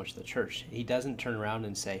contrast to so much of the church, he doesn't turn around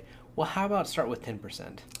and say, well, how about start with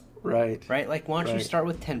 10%? Right. Right? Like, why don't you start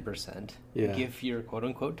with 10%, Yeah. give your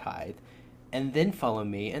quote-unquote tithe, and then follow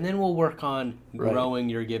me, and then we'll work on growing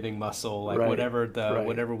your giving muscle, like whatever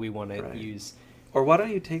whatever we want to use. Or why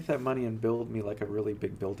don't you take that money and build me like a really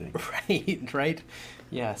big building? Right.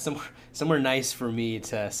 Yeah, somewhere nice for me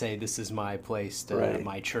to say this is my place,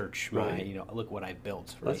 my church, my look what I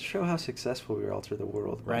built. Right? Let's show how successful we are all through the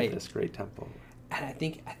world by this great temple. And I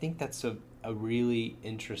think that's a really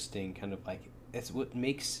interesting kind of like, it's what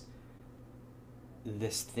makes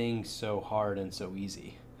this thing so hard and so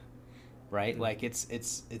easy. Right? Mm-hmm. Like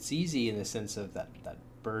it's easy in the sense of that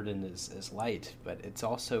burden is light, but it's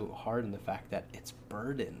also hard in the fact that it's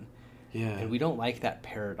burden. Yeah. And we don't like that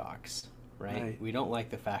paradox, right? We don't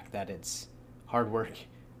like the fact that it's hard work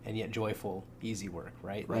and yet joyful, easy work,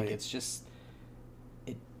 right? Like it's just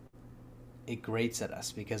it grates at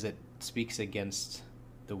us because it speaks against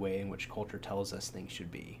the way in which culture tells us things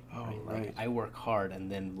should be. Like I work hard and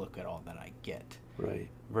then look at all that I get. Right.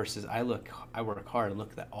 Versus I work hard and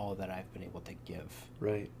look at all that I've been able to give.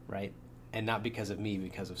 Right. And not because of me,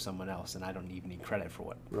 because of someone else, and I don't even need credit for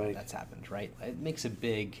what that's happened, right? It makes a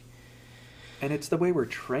big... And it's the way we're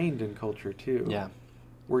trained in culture, too. Yeah.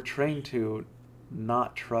 We're trained to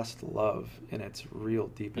not trust love in its real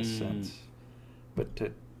deepest sense, but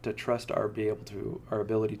to trust our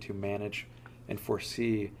ability to manage and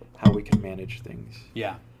foresee how we can manage things.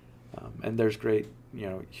 Yeah. And there's great,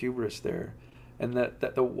 hubris there. And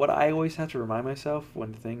what I always have to remind myself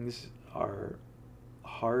when things are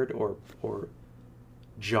hard or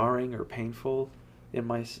jarring or painful in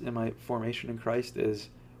my formation in Christ is,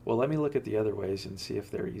 well, let me look at the other ways and see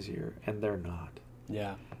if they're easier, and they're not.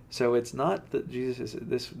 Yeah. So it's not that Jesus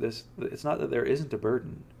is this. It's not that there isn't a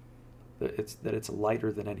burden. It's that it's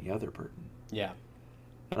lighter than any other burden. Yeah.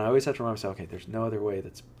 And I always have to remind myself, okay, there's no other way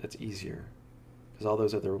that's easier, because all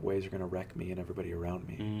those other ways are going to wreck me and everybody around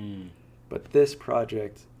me. But this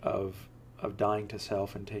project of dying to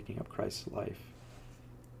self and taking up Christ's life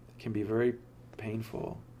can be very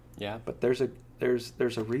painful. Yeah. But there's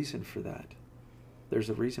a reason for that. There's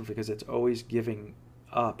a reason because it's always giving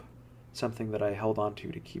up something that I held on to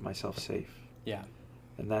keep myself safe. Yeah.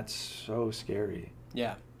 And that's so scary.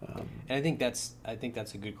 Yeah. And I think that's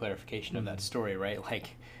a good clarification of that story, right?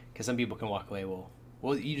 Like, because some people can walk away, well,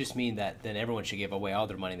 you just mean that then everyone should give away all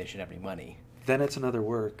their money, they should have any money. Then it's another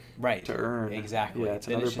work to earn. Exactly. Yeah,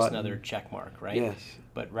 then it's just another check mark, right? Yes.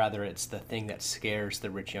 But rather it's the thing that scares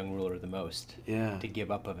the rich young ruler the most. Yeah. To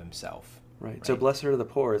give up of himself. Right. So blessed are the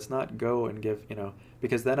poor. It's not go and give,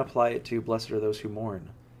 because then apply it to blessed are those who mourn.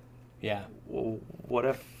 Yeah. Well, what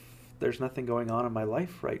if there's nothing going on in my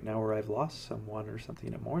life right now where I've lost someone or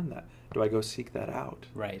something to mourn that? Do I go seek that out?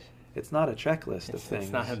 Right. It's not a checklist of things.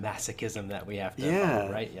 It's not a masochism that we have to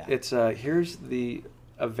follow, right? Yeah. It's here's the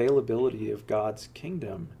availability of God's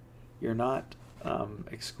kingdom. You're not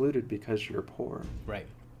excluded because you're poor. Right.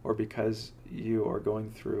 Or because you are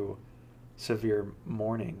going through severe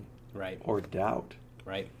mourning. Right. Or doubt.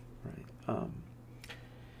 Right.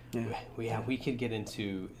 Right. We could get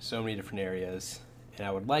into so many different areas, and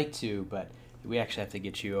I would like to, but we actually have to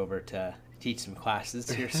get you over to teach some classes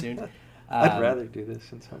here soon. I'd rather do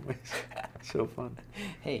this in some ways. It's so fun.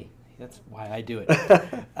 Hey, that's why I do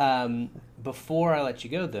it. Before I let you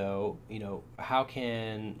go, though, how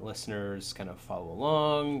can listeners kind of follow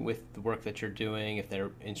along with the work that you're doing? If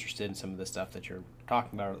they're interested in some of the stuff that you're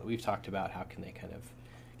talking about or that we've talked about, how can they kind of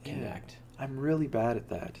connect? Yeah, I'm really bad at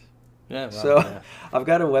that. Yeah, well, I've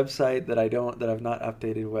got a website that I've not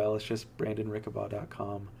updated well. It's just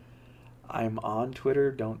brandonrickabaugh.com. I'm on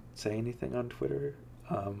Twitter. Don't say anything on Twitter.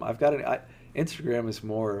 I've got Instagram is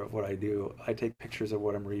more of what I do. I take pictures of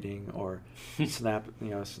what I'm reading or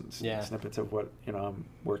snippets of what I'm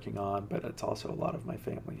working on. But it's also a lot of my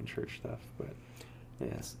family and church stuff. But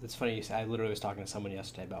yeah, it's funny you say. I literally was talking to someone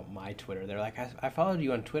yesterday about my Twitter. They're like, I followed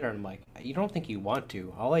you on Twitter. And I'm like, you don't think you want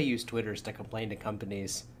to? All I use Twitter is to complain to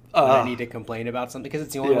companies when I need to complain about something, because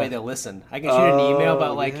it's the only way they'll listen. I can shoot an email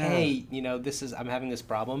about like, hey, I'm having this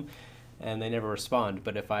problem, and they never respond.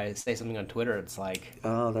 But if I say something on Twitter, it's like,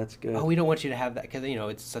 oh, that's good. Oh, we don't want you to have that, because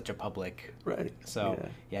it's such a public. Right. So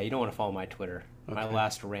you don't want to follow my Twitter. Okay. My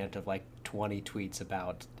last rant of like 20 tweets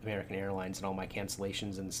about American Airlines and all my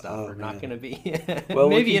cancellations and stuff are not going to be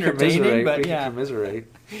maybe entertaining, but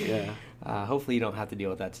commiserate. Yeah. Hopefully you don't have to deal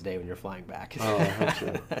with that today when you're flying back. Oh, I hope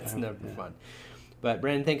so. That's never fun. But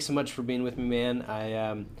Brandon, thanks so much for being with me, man.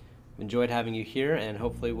 I enjoyed having you here, and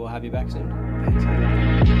hopefully we'll have you back soon. Thanks.